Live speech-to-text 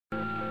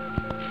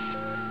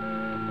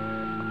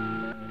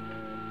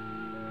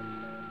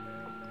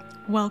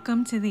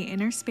Welcome to the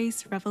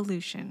Innerspace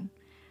Revolution.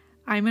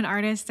 I'm an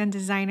artist and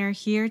designer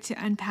here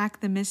to unpack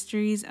the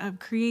mysteries of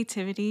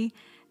creativity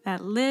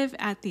that live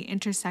at the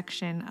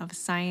intersection of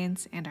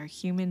science and our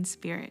human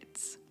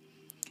spirits.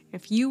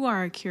 If you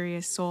are a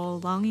curious soul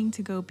longing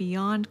to go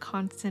beyond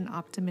constant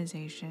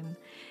optimization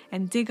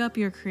and dig up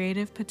your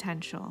creative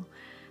potential,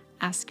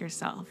 ask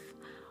yourself,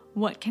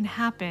 what can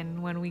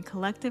happen when we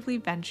collectively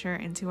venture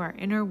into our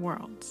inner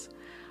worlds?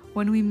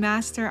 When we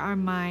master our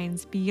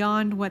minds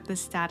beyond what the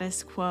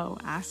status quo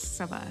asks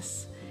of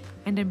us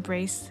and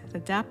embrace the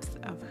depth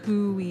of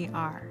who we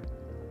are.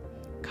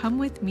 Come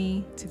with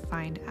me to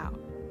find out.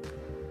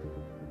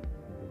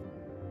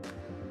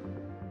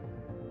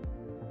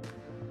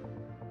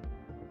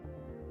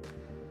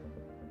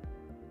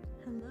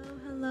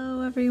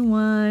 Hello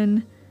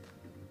everyone.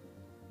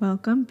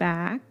 Welcome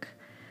back.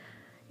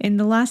 In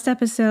the last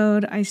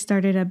episode, I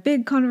started a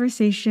big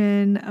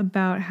conversation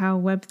about how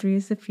Web3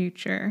 is the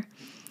future.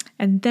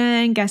 And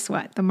then guess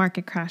what? The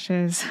market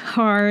crashes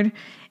hard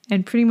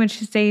and pretty much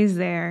stays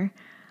there.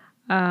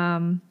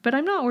 But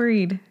I'm not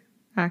worried,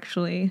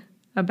 actually,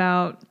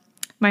 about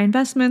my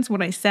investments,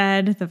 what I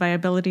said, the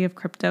viability of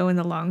crypto in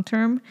the long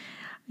term.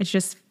 It's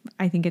just,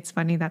 I think it's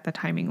funny that the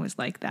timing was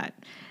like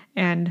that.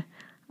 And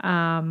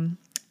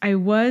I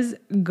was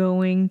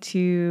going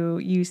to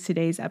use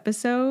today's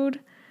episode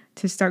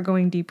to start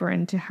going deeper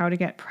into how to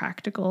get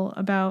practical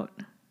about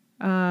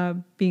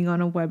being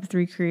on a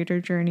Web3 creator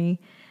journey.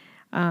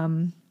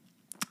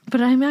 But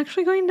I'm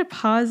actually going to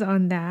pause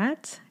on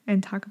that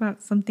and talk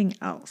about something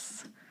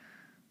else.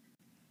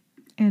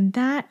 And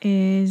that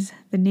is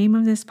the name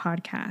of this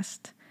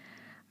podcast.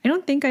 I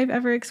don't think I've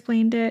ever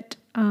explained it.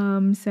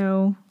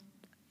 So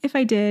if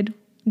I did,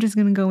 I'm just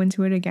going to go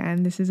into it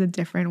again. This is a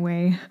different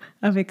way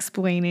of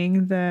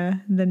explaining the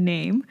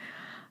name.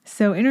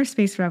 So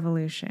Innerspace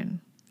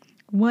Revolution.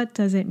 What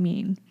does it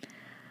mean?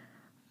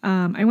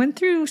 I went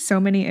through so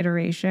many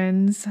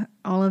iterations.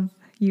 All of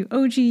you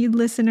OG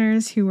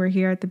listeners who were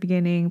here at the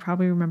beginning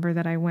probably remember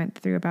that I went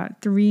through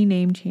about 3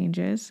 name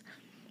changes.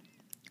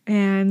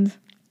 And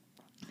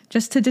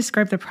just to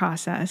describe the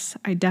process,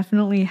 I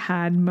definitely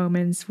had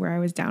moments where I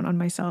was down on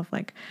myself,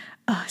 like,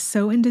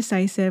 so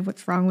indecisive,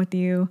 what's wrong with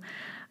you?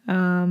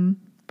 But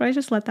I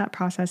just let that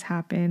process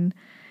happen.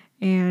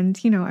 And,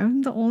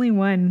 I'm the only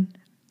one.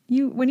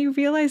 When you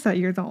realize that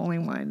you're the only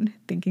one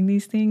thinking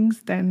these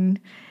things, then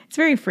it's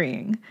very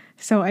freeing.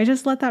 So I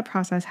just let that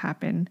process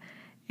happen.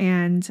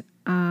 And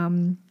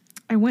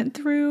I went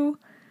through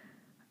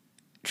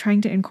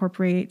trying to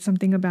incorporate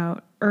something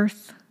about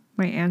Earth,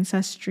 my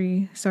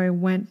ancestry. So I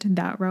went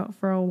that route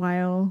for a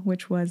while,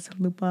 which was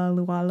Lupa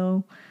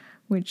Lualo,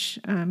 which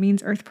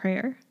means Earth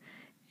Prayer.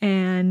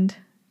 And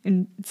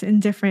it's in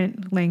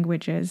different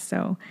languages,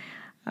 so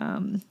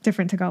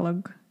different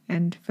Tagalog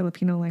and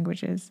Filipino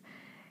languages.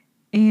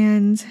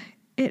 And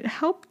it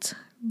helped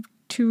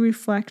to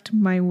reflect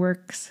my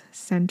works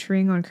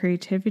centering on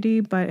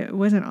creativity, but it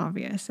wasn't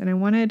obvious. And I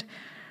wanted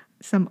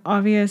some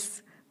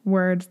obvious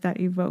words that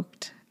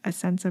evoked a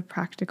sense of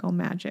practical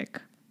magic,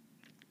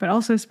 but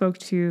also spoke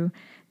to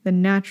the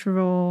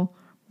natural,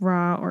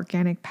 raw,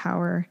 organic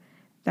power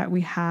that we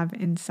have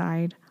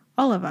inside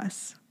all of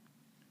us.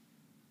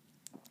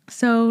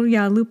 So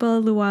yeah, Lupa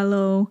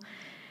Lualo,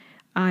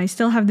 I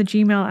still have the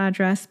Gmail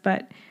address,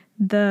 but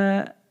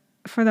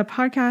for the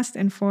podcast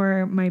and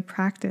for my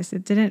practice,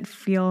 it didn't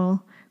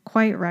feel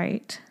quite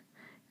right.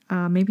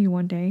 Maybe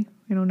one day,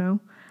 I don't know.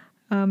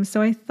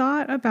 So I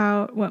thought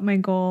about what my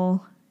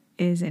goal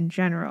is in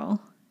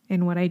general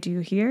in what I do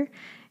here.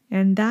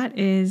 And that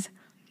is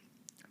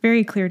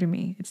very clear to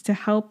me. It's to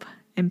help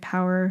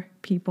empower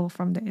people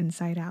from the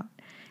inside out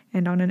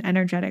and on an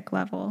energetic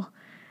level.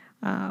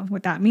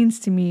 What that means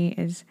to me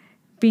is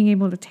being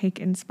able to take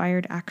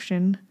inspired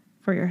action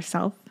for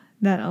yourself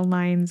that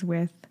aligns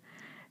with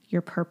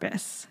your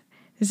purpose.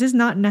 This is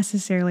not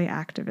necessarily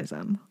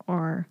activism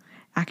or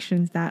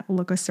actions that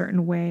look a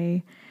certain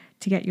way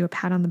to get you a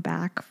pat on the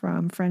back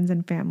from friends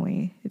and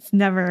family. It's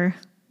never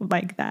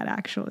like that,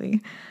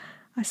 actually.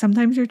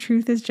 Sometimes your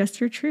truth is just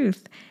your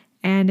truth,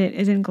 and it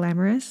isn't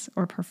glamorous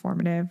or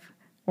performative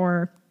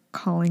or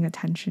calling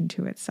attention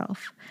to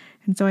itself.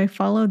 And so I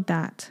followed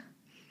that.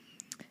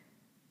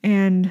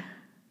 And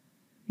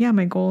yeah,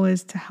 my goal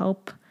is to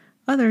help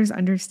others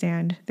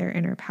understand their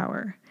inner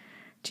power,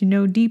 to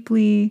know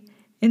deeply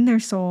in their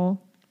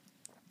soul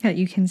that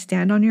you can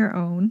stand on your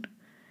own,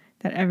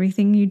 that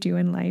everything you do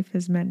in life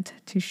is meant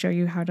to show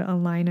you how to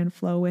align and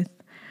flow with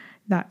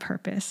that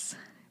purpose.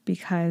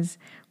 Because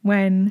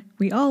when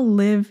we all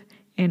live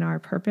in our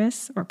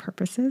purpose or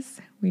purposes,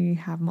 we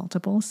have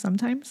multiple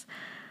sometimes,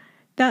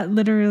 that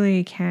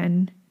literally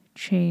can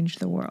change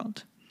the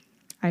world.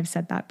 I've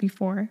said that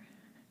before.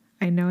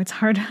 I know it's a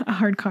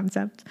hard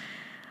concept.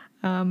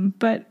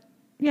 But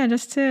yeah,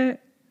 just to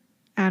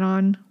add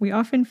on, we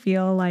often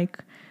feel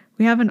like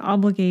we have an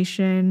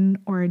obligation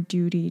or a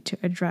duty to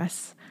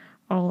address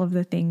all of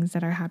the things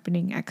that are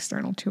happening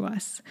external to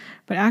us.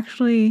 But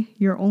actually,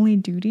 your only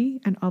duty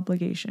and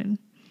obligation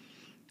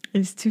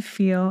is to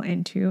feel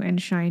into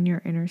and shine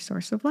your inner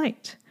source of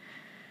light.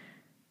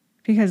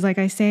 Because like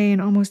I say in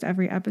almost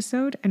every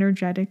episode,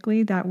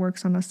 energetically, that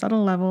works on a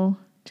subtle level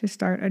to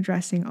start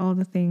addressing all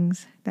the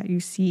things that you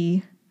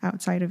see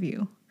outside of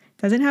you.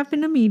 It doesn't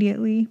happen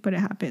immediately, but it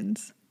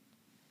happens.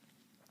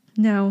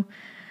 Now,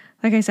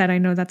 like I said, I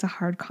know that's a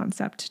hard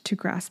concept to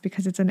grasp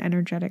because it's an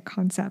energetic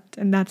concept.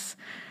 And that's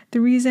the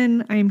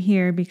reason I'm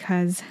here,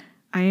 because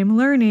I am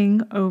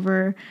learning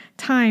over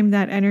time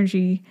that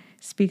energy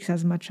speaks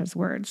as much as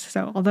words.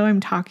 So although I'm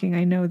talking,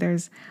 I know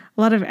there's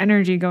a lot of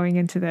energy going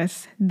into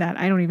this that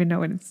I don't even know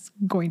what it's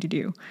going to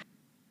do.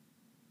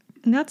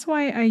 And that's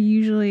why I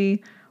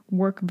usually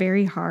work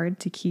very hard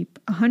to keep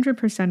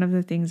 100% of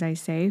the things I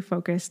say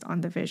focused on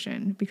the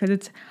vision, because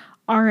it's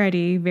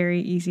already very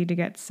easy to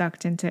get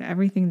sucked into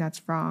everything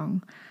that's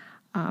wrong,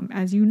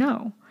 as you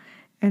know.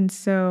 And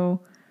so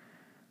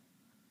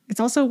it's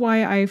also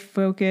why I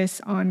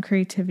focus on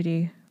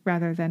creativity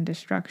rather than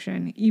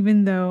destruction,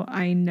 even though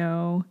I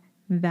know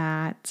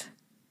that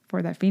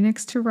for that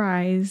phoenix to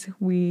rise,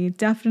 we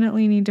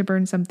definitely need to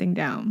burn something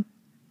down.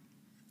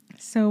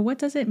 So what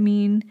does it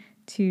mean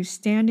to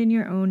stand in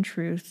your own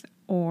truth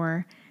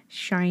or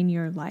shine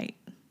your light?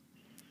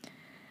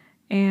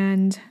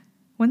 And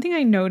one thing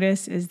I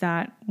notice is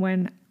that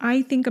when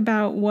I think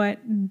about what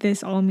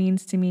this all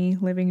means to me,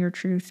 living your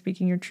truth,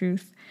 speaking your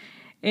truth,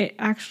 it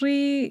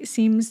actually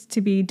seems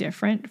to be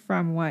different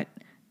from what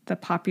the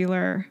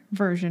popular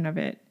version of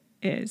it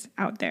is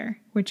out there,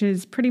 which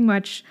is pretty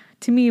much,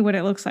 to me, what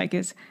it looks like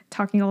is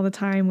talking all the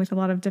time with a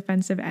lot of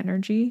defensive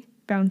energy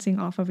bouncing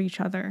off of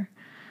each other.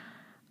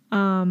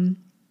 And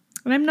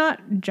I'm not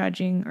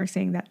judging or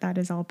saying that that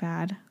is all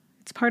bad.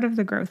 It's part of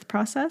the growth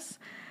process,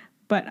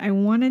 but I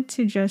wanted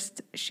to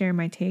just share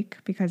my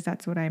take because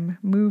that's what I'm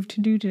moved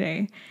to do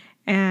today.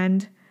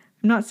 And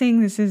I'm not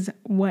saying this is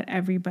what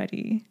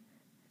everybody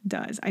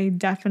does. I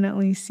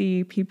definitely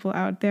see people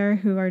out there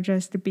who are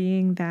just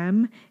being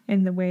them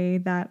in the way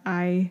that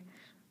I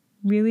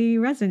really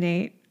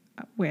resonate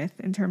with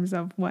in terms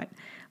of what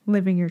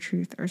living your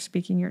truth or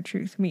speaking your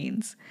truth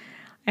means.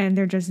 And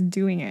they're just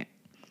doing it.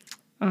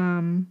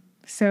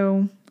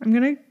 So I'm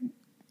going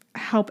to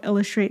help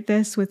illustrate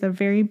this with a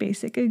very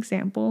basic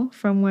example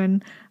from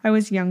when I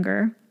was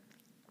younger.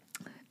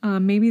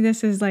 Maybe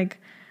this is like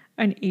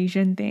an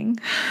Asian thing,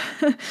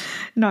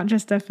 not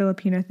just a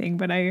Filipino thing,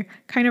 but I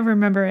kind of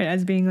remember it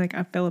as being like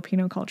a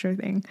Filipino culture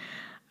thing.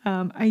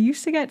 I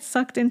used to get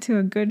sucked into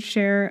a good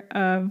share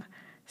of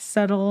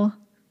subtle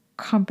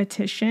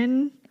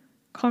competition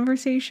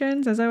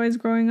conversations as I was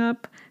growing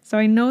up. So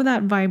I know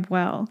that vibe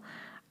well.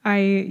 I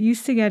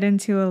used to get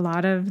into a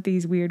lot of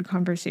these weird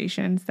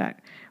conversations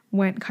that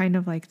went kind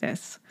of like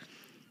this.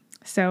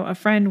 So a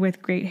friend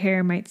with great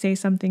hair might say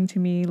something to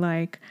me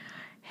like,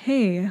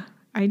 "Hey,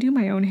 I do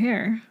my own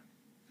hair."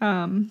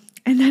 And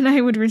then I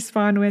would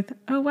respond with,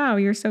 "Oh, wow,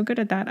 you're so good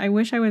at that. I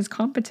wish I was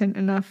competent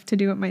enough to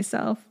do it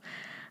myself.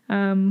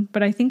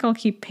 But I think I'll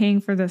keep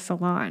paying for the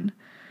salon."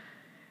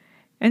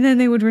 And then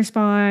they would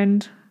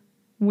respond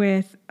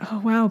with, "Oh,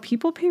 wow,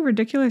 people pay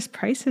ridiculous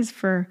prices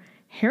for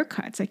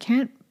haircuts. I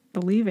can't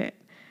believe it."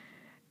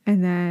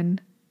 And then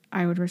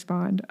I would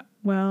respond,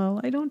 "Well,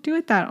 I don't do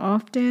it that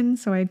often,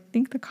 so I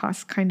think the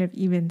cost kind of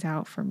evens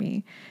out for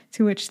me."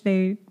 To which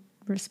they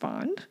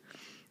respond,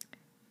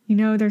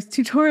 "There's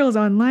tutorials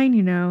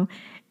online,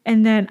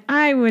 And then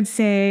I would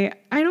say,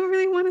 "I don't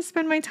really want to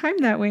spend my time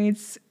that way.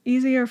 It's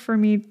easier for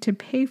me to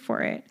pay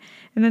for it."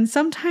 And then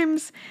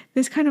sometimes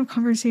this kind of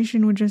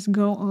conversation would just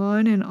go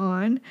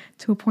on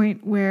to a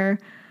point where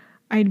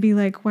I'd be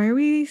like, "Why are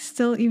we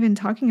still even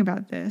talking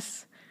about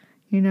this?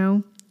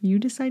 You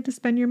decide to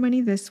spend your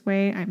money this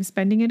way. I'm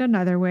spending it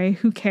another way.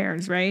 Who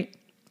cares, right?"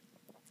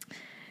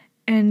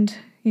 And,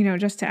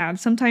 just to add,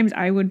 sometimes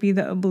I would be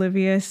the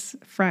oblivious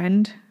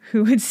friend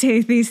who would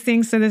say these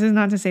things. So this is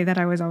not to say that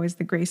I was always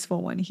the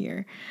graceful one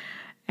here.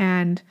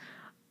 And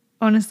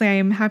honestly, I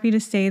am happy to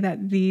say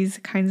that these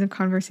kinds of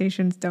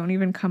conversations don't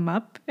even come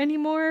up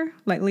anymore,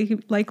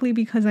 likely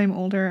because I'm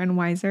older and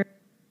wiser.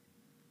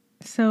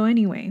 So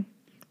anyway,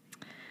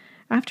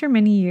 after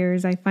many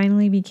years, I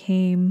finally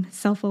became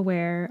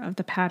self-aware of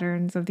the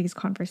patterns of these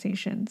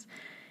conversations.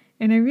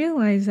 And I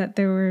realized that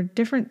there were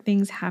different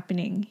things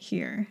happening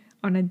here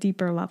on a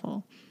deeper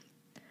level.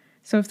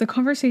 So if the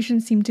conversation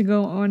seemed to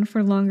go on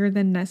for longer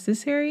than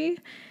necessary,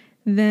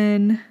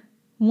 then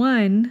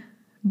one,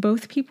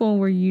 both people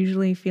were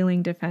usually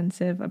feeling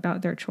defensive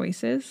about their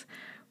choices,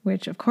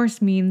 which of course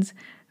means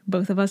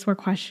both of us were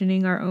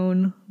questioning our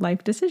own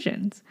life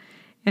decisions.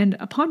 And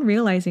upon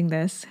realizing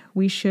this,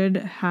 we should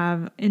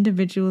have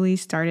individually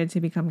started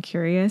to become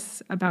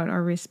curious about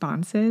our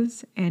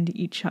responses and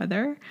each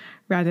other,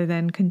 rather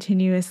than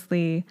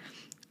continuously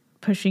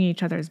pushing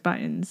each other's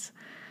buttons.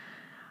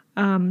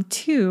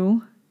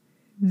 Two,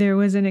 there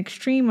was an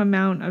extreme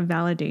amount of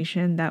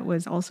validation that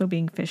was also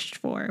being fished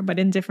for, but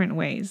in different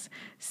ways.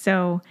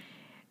 So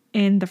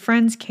in the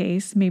friend's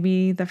case,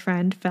 maybe the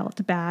friend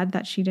felt bad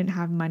that she didn't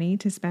have money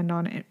to spend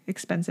on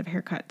expensive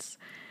haircuts.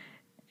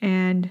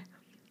 And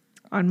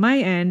on my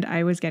end,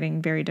 I was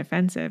getting very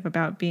defensive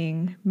about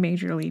being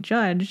majorly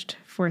judged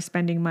for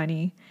spending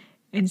money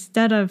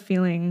instead of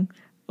feeling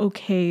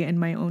okay in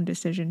my own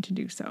decision to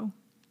do so.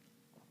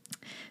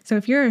 So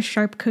if you're a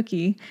sharp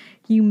cookie,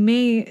 you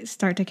may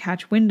start to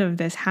catch wind of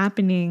this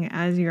happening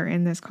as you're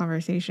in this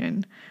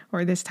conversation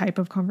or this type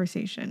of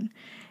conversation,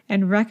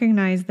 and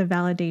recognize the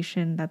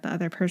validation that the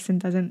other person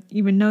doesn't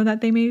even know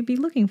that they may be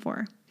looking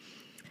for.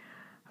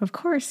 Of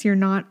course, you're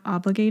not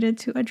obligated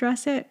to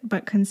address it,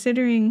 but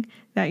considering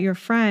that your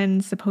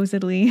friend,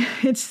 supposedly,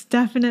 it's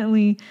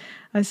definitely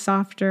a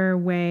softer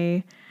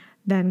way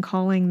than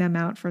calling them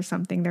out for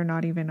something they're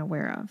not even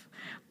aware of.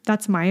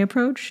 That's my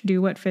approach.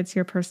 Do what fits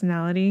your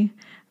personality,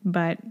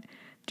 but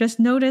just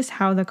notice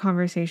how the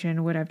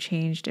conversation would have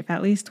changed if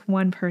at least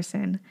one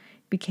person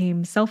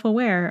became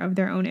self-aware of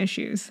their own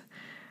issues.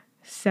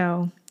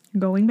 So,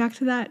 going back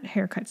to that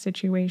haircut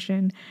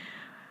situation,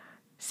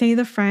 say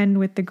the friend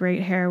with the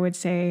great hair would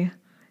say,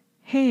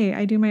 "Hey,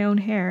 I do my own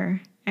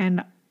hair."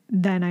 And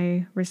then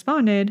I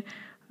responded,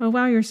 "Oh,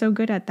 wow, you're so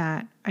good at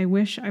that. I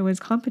wish I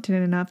was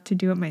competent enough to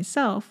do it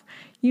myself.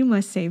 You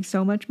must save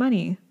so much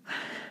money."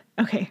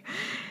 Okay,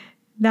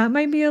 that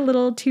might be a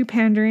little too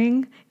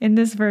pandering in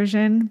this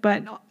version,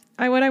 but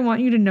what I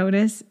want you to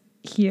notice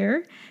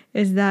here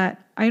is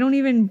that I don't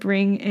even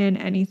bring in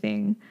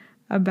anything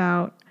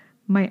about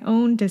my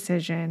own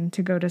decision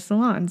to go to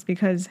salons,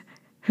 because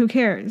who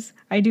cares?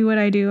 I do what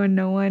I do and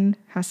no one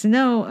has to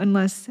know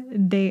unless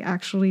they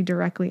actually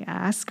directly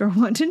ask or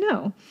want to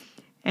know.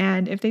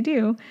 And if they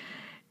do,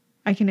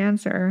 I can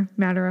answer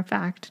matter of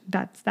fact.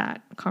 That's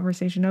that.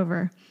 Conversation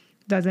over.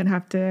 Doesn't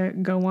have to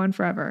go on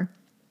forever.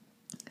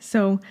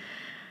 So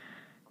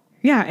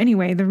yeah,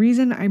 anyway, the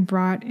reason I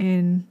brought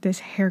in this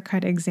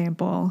haircut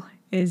example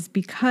is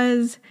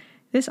because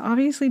this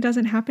obviously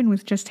doesn't happen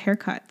with just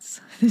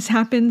haircuts. This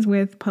happens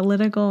with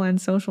political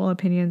and social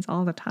opinions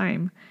all the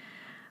time.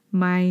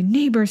 My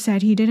neighbor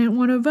said he didn't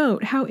want to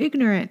vote. How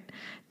ignorant.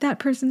 That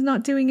person's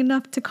not doing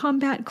enough to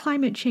combat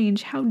climate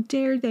change. How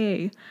dare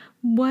they?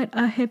 What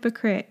a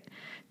hypocrite.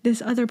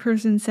 This other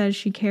person says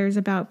she cares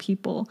about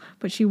people,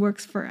 but she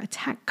works for a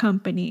tech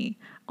company.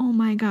 Oh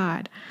my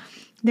God.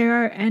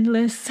 There are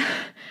endless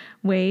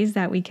ways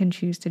that we can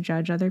choose to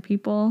judge other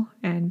people,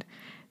 and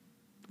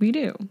we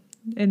do.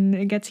 And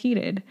it gets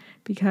heated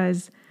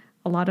because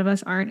a lot of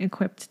us aren't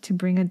equipped to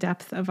bring a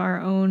depth of our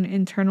own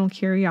internal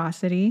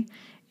curiosity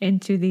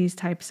into these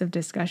types of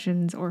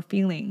discussions or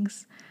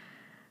feelings.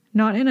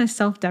 Not in a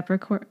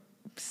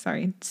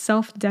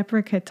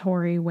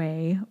self-deprecatory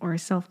way or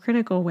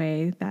self-critical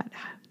way that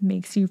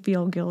makes you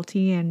feel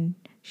guilty and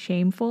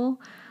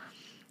shameful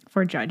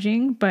for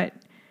judging, but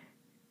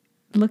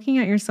looking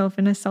at yourself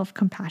in a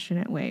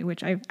self-compassionate way,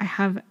 which I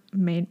have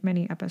made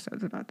many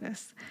episodes about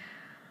this.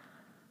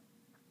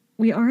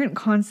 We aren't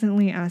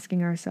constantly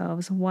asking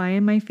ourselves, why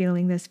am I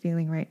feeling this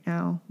feeling right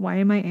now? Why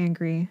am I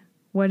angry?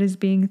 What is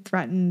being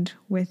threatened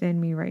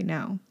within me right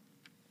now?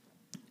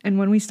 And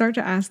when we start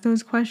to ask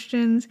those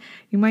questions,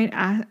 you might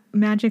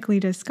magically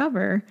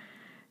discover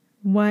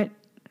what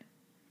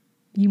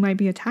you might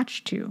be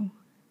attached to.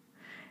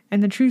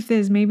 And the truth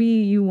is, maybe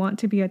you want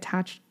to be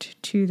attached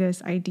to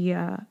this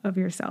idea of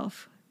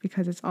yourself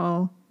because it's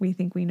all we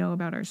think we know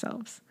about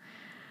ourselves.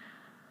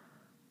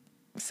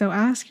 So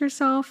ask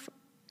yourself,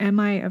 am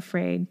I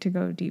afraid to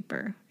go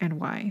deeper,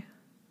 and why?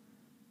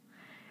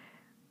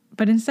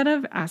 But instead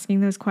of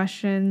asking those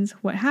questions,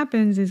 what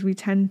happens is we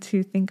tend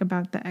to think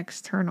about the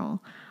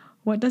external.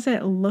 What does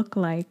it look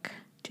like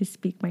to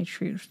speak my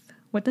truth?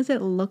 What does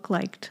it look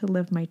like to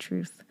live my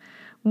truth?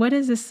 What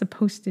is this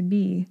supposed to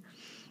be?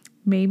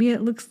 Maybe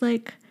it looks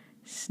like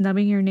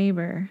snubbing your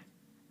neighbor.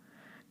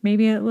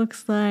 Maybe it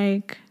looks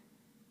like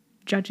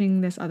judging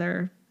this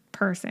other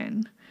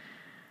person.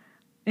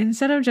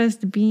 Instead of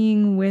just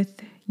being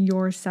with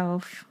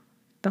yourself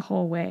the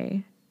whole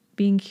way,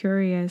 being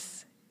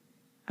curious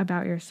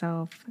about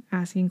yourself,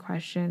 asking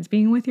questions,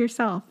 being with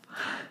yourself.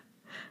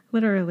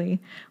 Literally,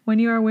 when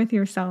you are with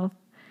yourself,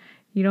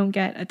 you don't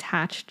get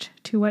attached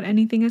to what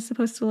anything is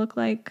supposed to look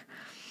like,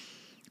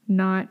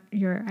 not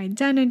your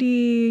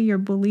identity, your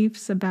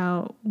beliefs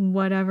about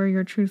whatever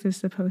your truth is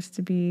supposed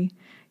to be.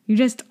 You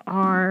just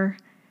are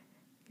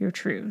your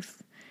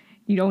truth.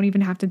 You don't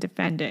even have to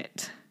defend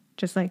it.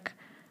 Just like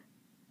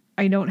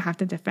I don't have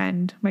to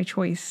defend my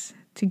choice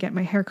to get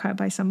my hair cut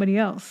by somebody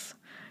else.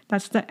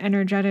 That's the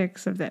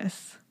energetics of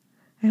this.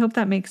 I hope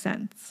that makes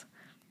sense.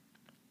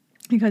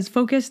 Because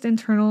focused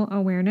internal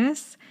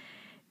awareness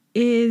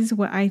is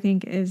what I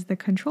think is the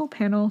control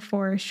panel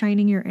for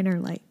shining your inner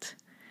light.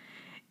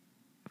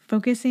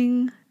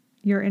 Focusing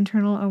your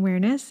internal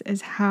awareness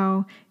is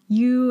how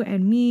you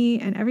and me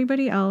and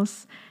everybody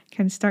else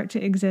can start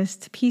to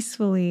exist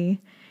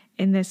peacefully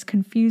in this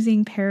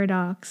confusing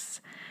paradox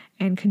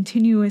and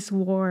continuous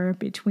war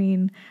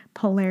between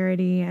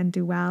polarity and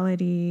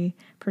duality,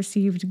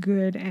 perceived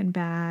good and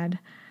bad,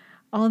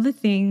 all the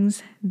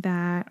things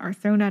that are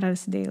thrown at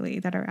us daily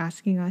that are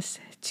asking us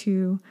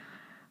to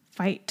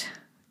fight,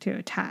 to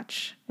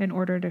attach in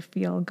order to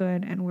feel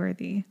good and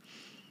worthy.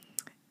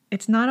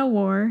 It's not a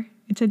war,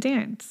 it's a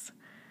dance.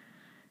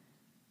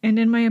 And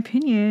in my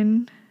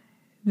opinion,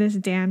 this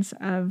dance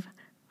of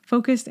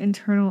focused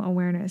internal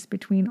awareness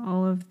between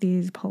all of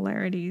these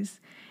polarities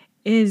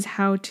is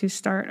how to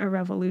start a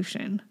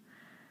revolution.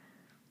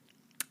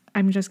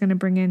 I'm just going to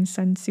bring in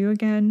Sun Tzu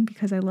again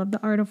because I love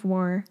the art of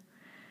war.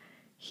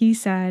 He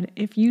said,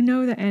 if you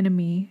know the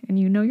enemy and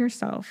you know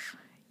yourself,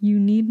 you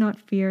need not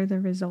fear the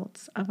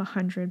results of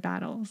 100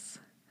 battles.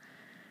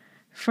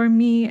 For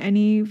me,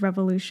 any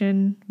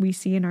revolution we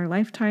see in our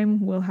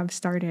lifetime will have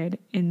started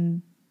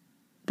in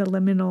the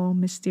liminal,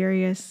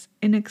 mysterious,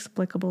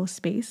 inexplicable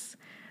space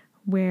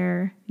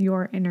where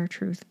your inner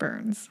truth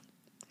burns,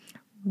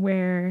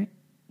 where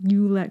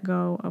you let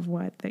go of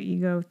what the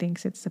ego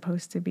thinks it's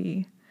supposed to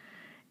be.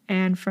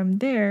 And from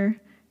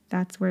there,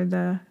 that's where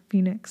the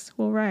phoenix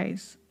will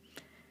rise.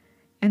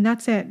 And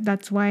that's it.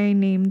 That's why I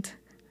named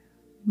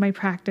my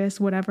practice,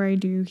 whatever I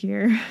do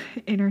here,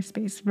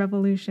 Innerspace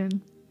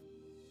Revolution.